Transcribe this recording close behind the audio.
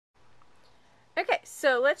Okay,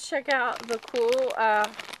 so let's check out the cool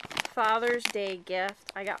Father's Day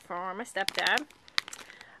gift I got from my stepdad.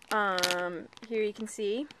 Here you can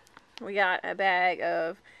see we got a bag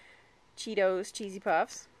of Cheetos Cheesy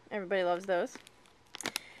Puffs. Everybody loves those.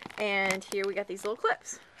 And here we got these little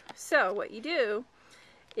clips. So what you do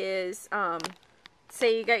is,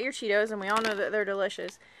 say you got your Cheetos, and we all know that they're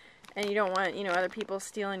delicious, and you don't want, other people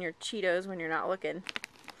stealing your Cheetos when you're not looking.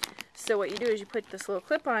 So what you do is you put this little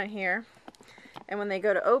clip on here, and when they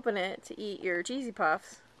go to open it to eat your Cheesy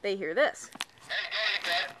Puffs, they hear this.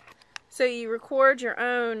 So you record your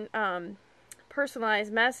own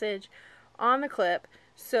personalized message on the clip,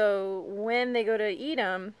 so when they go to eat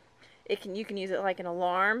them, you can use it like an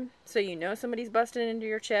alarm, so you know somebody's busting into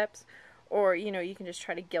your chips, or you can just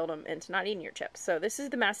try to guilt them into not eating your chips. So this is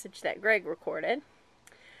the message that Greg recorded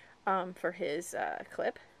for his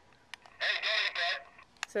clip.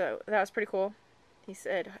 So that was pretty cool. He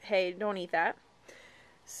said, "Hey, don't eat that."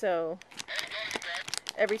 So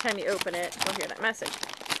every time you open it, you'll hear that message.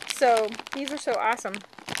 So these are so awesome.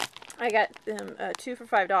 I got them 2 for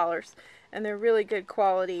 $5, and they're really good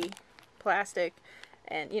quality plastic,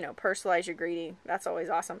 and personalize your greeting. That's always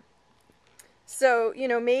awesome. So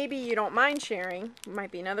maybe you don't mind sharing.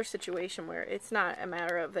 Might be another situation where it's not a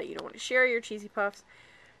matter of that you don't want to share your Cheesy Puffs.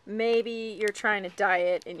 Maybe you're trying to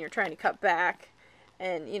diet and you're trying to cut back,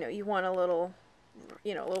 and you want a little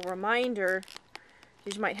little reminder.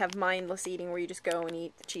 You might have mindless eating where you just go and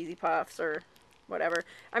eat the Cheesy Puffs or whatever.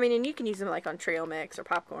 I mean, and you can use them like on trail mix or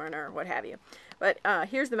popcorn or what have you. But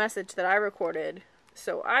here's the message that I recorded,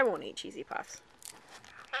 so I won't eat Cheesy Puffs.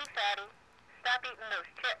 Hey, Fatty, stop eating those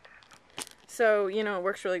chips. So, it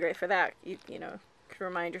works really great for that. You can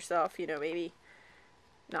remind yourself, maybe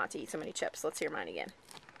not to eat so many chips. Let's hear mine again.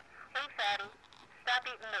 Hey, Fatty, stop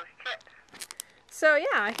eating those chips. So,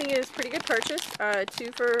 yeah, I think it was a pretty good purchase.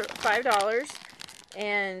 2 for $5.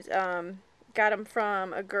 And got them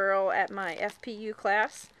from a girl at my FPU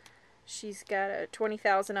class. She's got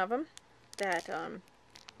 20,000 of them that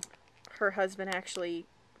her husband actually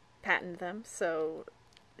patented them. So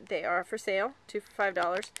they are for sale, 2 for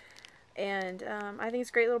 $5. And I think it's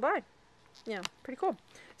a great little buy. Pretty cool.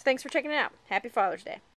 So thanks for checking it out. Happy Father's Day.